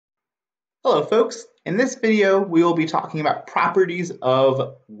Hello folks, in this video we will be talking about properties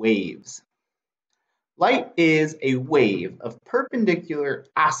of waves. Light is a wave of perpendicular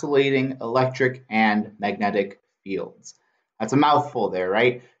oscillating electric and magnetic fields. That's a mouthful there,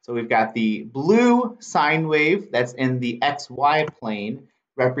 right? So we've got the blue sine wave that's in the xy plane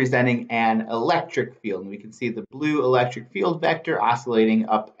representing an electric field. And we can see the blue electric field vector oscillating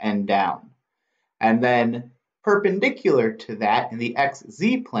up and down. And then perpendicular to that in the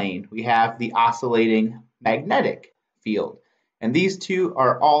xz plane, we have the oscillating magnetic field. And these two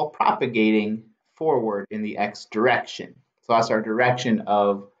are all propagating forward in the x direction. So that's our direction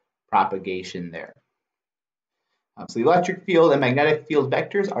of propagation there. So the electric field and magnetic field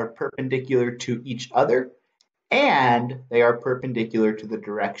vectors are perpendicular to each other, and they are perpendicular to the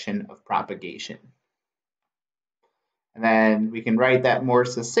direction of propagation. And then we can write that more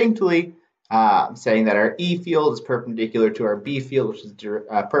succinctly, saying that our E field is perpendicular to our B field, which is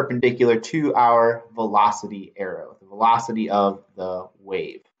perpendicular to our velocity arrow, the velocity of the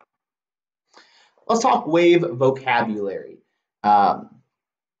wave. Let's talk wave vocabulary.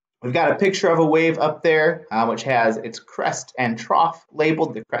 We've got a picture of a wave up there, which has its crest and trough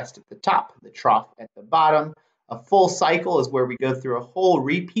labeled, the crest at the top, the trough at the bottom. A full cycle is where we go through a whole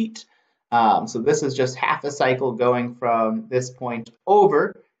repeat. So this is just half a cycle going from this point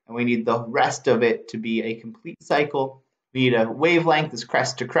over, and we need the rest of it to be a complete cycle. We need a wavelength is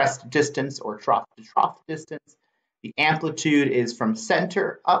crest to crest distance or trough to trough distance. The amplitude is from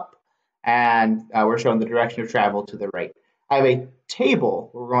center up, and we're showing the direction of travel to the right. I have a table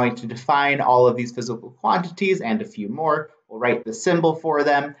where we're going to define all of these physical quantities and a few more. We'll write the symbol for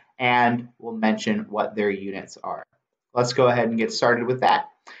them, and we'll mention what their units are. Let's go ahead and get started with that.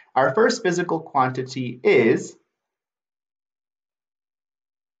 Our first physical quantity is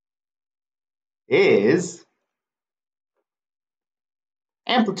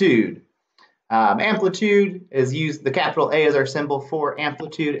amplitude. Amplitude is used, the capital A is our symbol for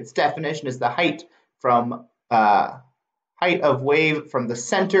amplitude. Its definition is the height of wave from the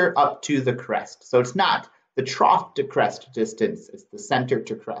center up to the crest. So it's not the trough to crest distance, it's the center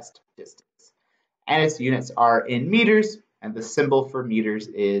to crest distance. And its units are in meters, and the symbol for meters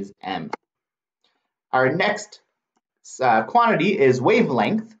is M. Our next quantity is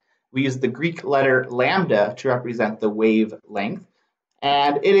wavelength. We use the Greek letter lambda to represent the wavelength,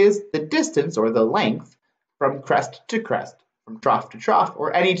 and it is the distance or the length from crest to crest, from trough to trough,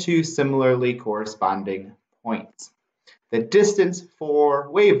 or any two similarly corresponding points. The distance for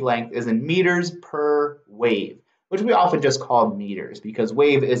wavelength is in meters per wave, which we often just call meters because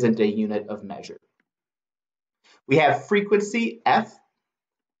wave isn't a unit of measure. We have frequency, F.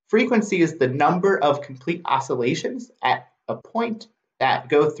 Frequency is the number of complete oscillations at a point that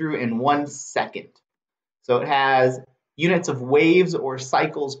go through in 1 second. So it has units of waves or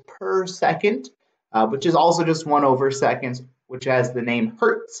cycles per second, which is also just 1 over seconds, which has the name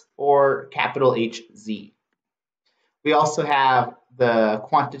hertz or capital HZ. We also have the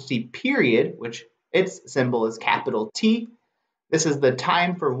quantity period, which its symbol is capital T. This is the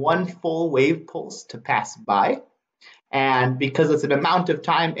time for one full wave pulse to pass by. And because it's an amount of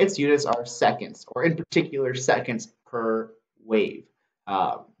time, its units are seconds, or in particular, seconds per wave.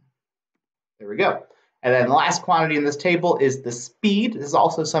 There we go. And then the last quantity in this table is the speed. This is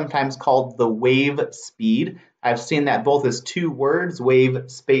also sometimes called the wave speed. I've seen that both as two words, wave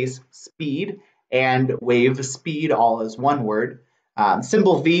space speed, and wave speed all as one word.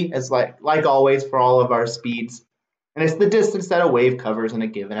 Symbol V is like always for all of our speeds. And it's the distance that a wave covers in a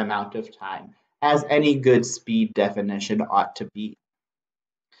given amount of time, as any good speed definition ought to be.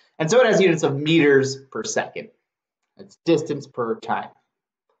 And so it has units of meters per second. It's distance per time.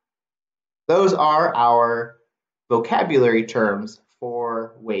 Those are our vocabulary terms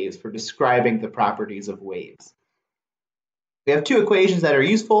for waves, for describing the properties of waves. We have two equations that are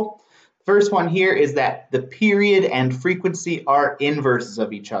useful. First one here is that the period and frequency are inverses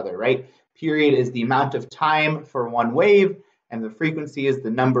of each other, right? Period is the amount of time for one wave, and the frequency is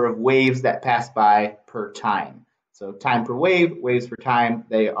the number of waves that pass by per time. So time per wave, waves per time,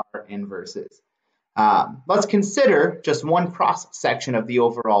 they are inverses. Let's consider just one cross section of the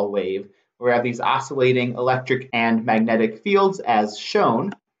overall wave, where we have these oscillating electric and magnetic fields as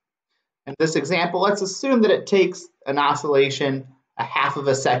shown. In this example, let's assume that it takes an oscillation a half of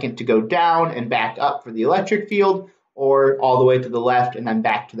a second to go down and back up for the electric field, or all the way to the left and then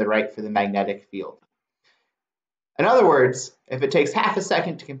back to the right for the magnetic field. In other words, if it takes half a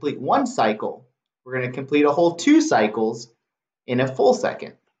second to complete one cycle, we're going to complete a whole 2 cycles in a full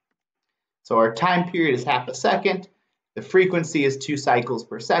second. So our time period is half a second. The frequency is 2 cycles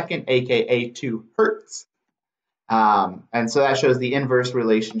per second, aka 2 hertz. And so that shows the inverse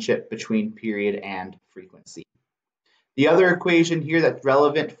relationship between period and frequency. The other equation here that's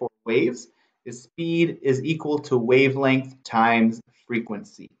relevant for waves is speed is equal to wavelength times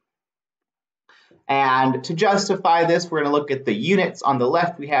frequency. And to justify this, we're going to look at the units. On the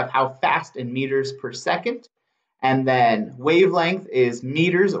left, we have how fast in meters per second. And then wavelength is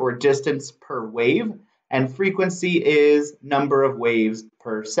meters or distance per wave. And frequency is number of waves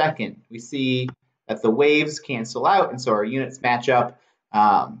per second. We see that the waves cancel out, and so our units match up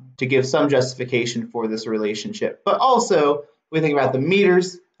to give some justification for this relationship. But also, we think about the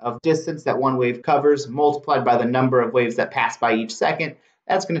meters of distance that one wave covers multiplied by the number of waves that pass by each second.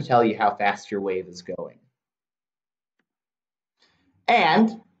 That's going to tell you how fast your wave is going.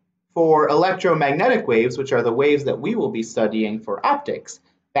 And for electromagnetic waves, which are the waves that we will be studying for optics,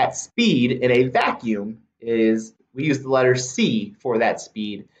 that speed in a vacuum is, we use the letter C for that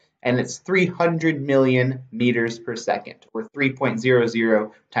speed, and it's 300 million meters per second, or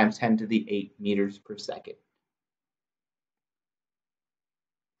 3.00 times 10 to the 8 meters per second.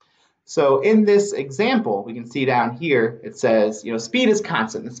 So in this example, we can see down here, it says, speed is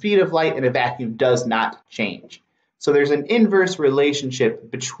constant. The speed of light in a vacuum does not change. So there's an inverse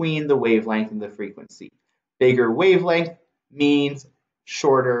relationship between the wavelength and the frequency. Bigger wavelength means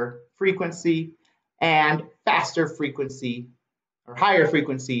shorter frequency, and faster frequency or higher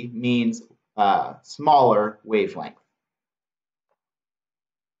frequency means smaller wavelength.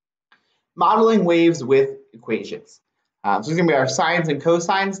 Modeling waves with equations. So these are going to be our sines and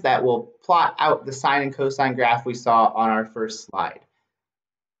cosines that will plot out the sine and cosine graph we saw on our first slide.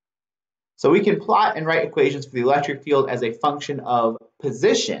 So we can plot and write equations for the electric field as a function of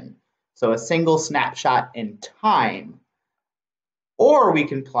position, so a single snapshot in time, or we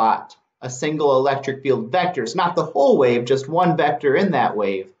can plot a single electric field vector, so not the whole wave, just one vector in that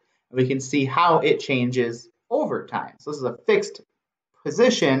wave, and we can see how it changes over time. So this is a fixed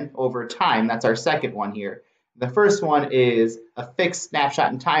position over time. That's our second one here. The first one is a fixed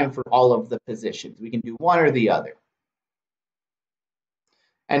snapshot in time for all of the positions. We can do one or the other.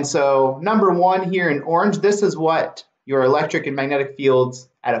 And so number one here in orange, this is what your electric and magnetic fields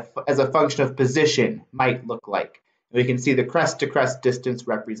as a function of position might look like. We can see the crest-to-crest distance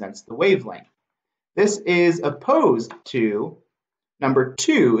represents the wavelength. This is opposed to number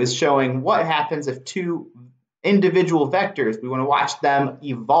two, is showing what happens if two individual vectors, we want to watch them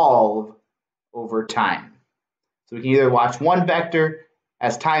evolve over time. So we can either watch one vector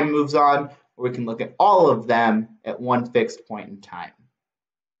as time moves on, or we can look at all of them at one fixed point in time.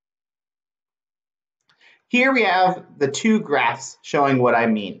 Here we have the two graphs showing what I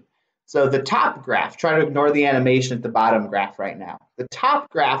mean. So the top graph, try to ignore the animation at the bottom graph right now. The top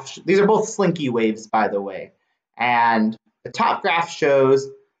graph, these are both slinky waves, by the way. And the top graph shows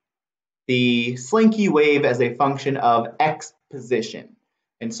the slinky wave as a function of x position.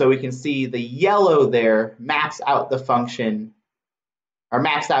 And so we can see the yellow there maps out the function, or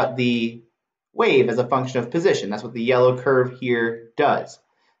maps out the wave as a function of position. That's what the yellow curve here does.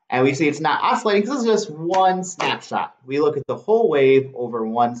 And we see it's not oscillating because this is just one snapshot. We look at the whole wave over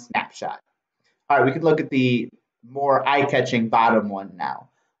one snapshot. All right, we can look at the more eye-catching bottom one now,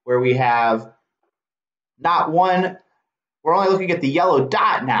 where we have not one, we're only looking at the yellow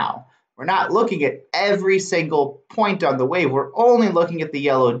dot now. We're not looking at every single point on the wave. We're only looking at the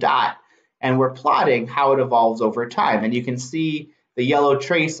yellow dot, and we're plotting how it evolves over time. And you can see the yellow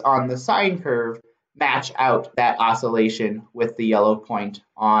trace on the sine curve match out that oscillation with the yellow point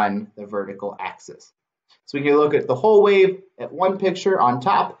on the vertical axis. So we can look at the whole wave at one picture on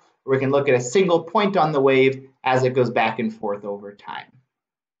top, or we can look at a single point on the wave as it goes back and forth over time.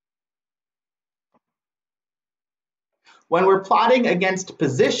 When we're plotting against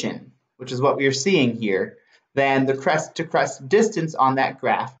position, which is what we're seeing here, then the crest-to-crest distance on that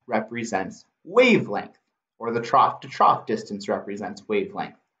graph represents wavelength, or the trough-to-trough distance represents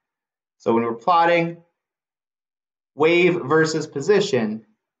wavelength. So when we're plotting wave versus position,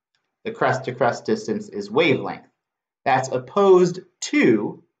 the crest-to-crest distance is wavelength. That's opposed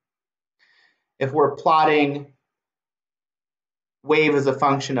to if we're plotting wave as a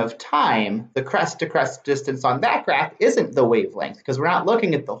function of time, the crest-to-crest distance on that graph isn't the wavelength because we're not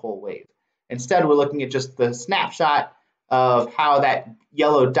looking at the whole wave. Instead, we're looking at just the snapshot of how that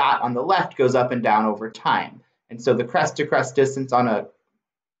yellow dot on the left goes up and down over time. And so the crest-to-crest distance on a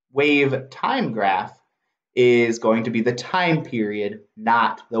wave time graph is going to be the time period,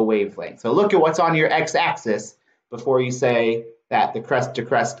 not the wavelength. So look at what's on your x-axis before you say that the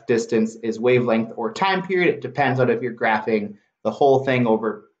crest-to-crest distance is wavelength or time period. It depends on if you're graphing the whole thing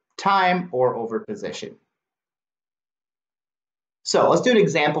over time or over position. So let's do an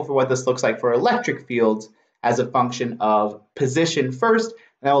example for what this looks like for electric fields as a function of position first,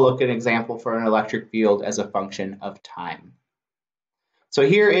 and then we'll look at an example for an electric field as a function of time. So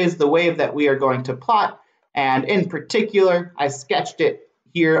here is the wave that we are going to plot, and in particular, I sketched it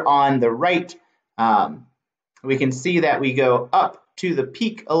here on the right. We can see that we go up to the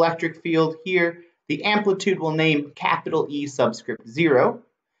peak electric field here. The amplitude we'll name capital E subscript 0.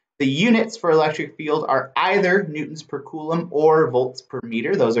 The units for electric field are either newtons per coulomb or volts per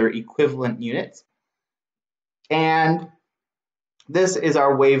meter. Those are equivalent units. And this is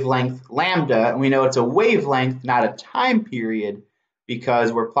our wavelength lambda. And we know it's a wavelength, not a time period,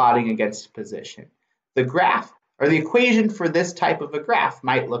 because we're plotting against position. The graph, or the equation for this type of a graph,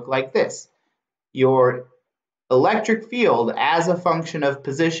 might look like this. Your electric field as a function of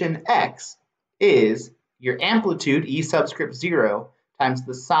position x is your amplitude, E subscript 0, times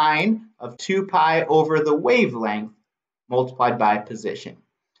the sine of 2 pi over the wavelength multiplied by position.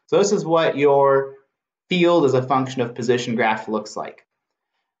 So this is what your field as a function of position graph looks like.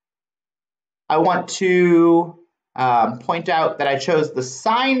 I want to point out that I chose the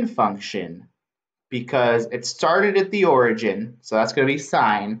sine function because it started at the origin, so that's going to be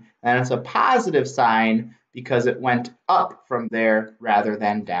sine, and it's a positive sign because it went up from there rather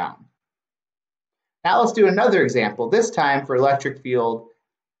than down. Now let's do another example, this time for electric field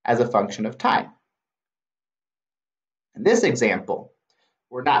as a function of time. In this example,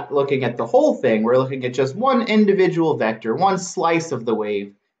 we're not looking at the whole thing, we're looking at just one individual vector, one slice of the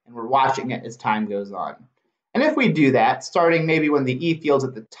wave, and we're watching it as time goes on. And if we do that, starting maybe when the E field's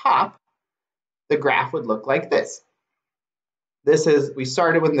at the top, the graph would look like this. We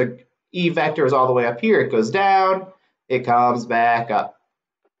started when the E vector is all the way up here, it goes down, it comes back up.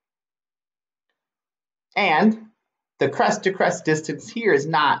 And the crest-to-crest distance here is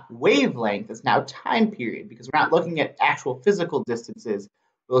not wavelength, it's now time period, because we're not looking at actual physical distances,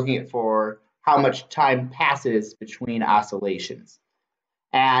 we're looking at for how much time passes between oscillations.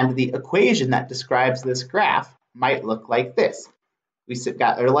 And the equation that describes this graph might look like this. We've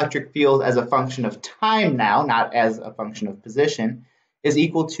got our electric field as a function of time now, not as a function of position, is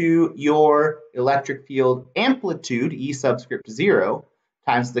equal to your electric field amplitude, E subscript 0,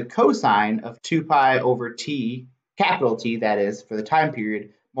 times the cosine of 2 pi over t, capital T that is, for the time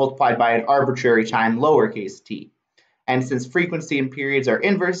period, multiplied by an arbitrary time, lowercase t. And since frequency and periods are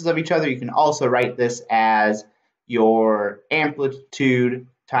inverses of each other, you can also write this as your amplitude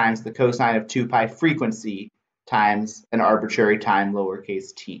times the cosine of 2 pi frequency times an arbitrary time,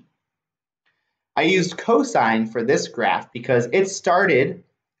 lowercase t. I used cosine for this graph because it started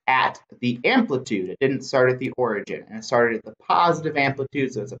at the amplitude. It didn't start at the origin, and it started at the positive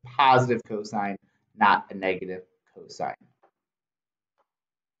amplitude, so it's a positive cosine, not a negative cosine.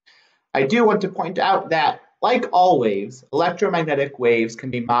 I do want to point out that, like all waves, electromagnetic waves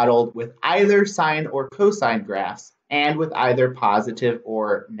can be modeled with either sine or cosine graphs and with either positive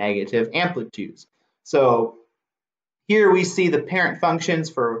or negative amplitudes. So here we see the parent functions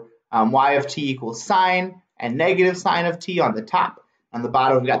for y of t equals sine and negative sine of t on the top. On the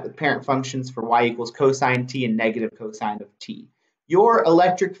bottom, we've got the parent functions for y equals cosine t and negative cosine of t. Your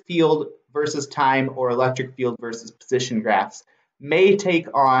electric field versus time or electric field versus position graphs may take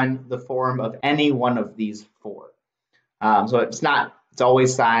on the form of any one of these four. So it's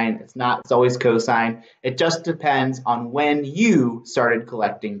always sine, it's always cosine. It just depends on when you started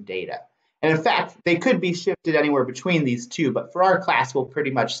collecting data. And in fact, they could be shifted anywhere between these two, but for our class, we'll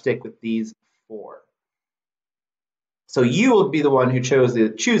pretty much stick with these four. So you will be the one who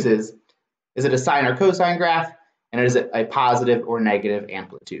chooses, is it a sine or cosine graph, and is it a positive or negative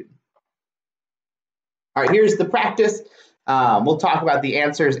amplitude? All right, here's the practice. We'll talk about the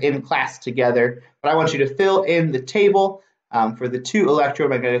answers in class together, but I want you to fill in the table for the two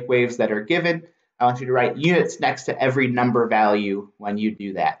electromagnetic waves that are given. I want you to write units next to every number value when you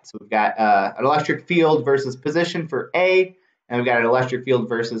do that. So we've got an electric field versus position for A, and we've got an electric field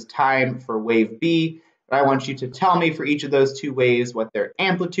versus time for wave B. But I want you to tell me for each of those two waves what their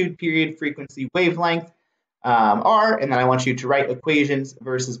amplitude, period, frequency, wavelength are, and then I want you to write equations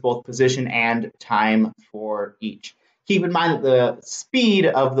versus both position and time for each. Keep in mind that the speed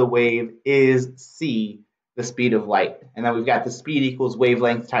of the wave is c, the speed of light. And then we've got the speed equals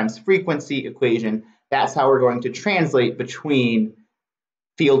wavelength times frequency equation. That's how we're going to translate between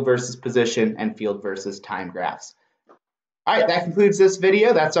field versus position and field versus time graphs. All right, that concludes this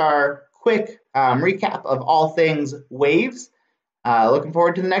video. That's our quick recap of all things waves. Looking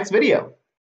forward to the next video.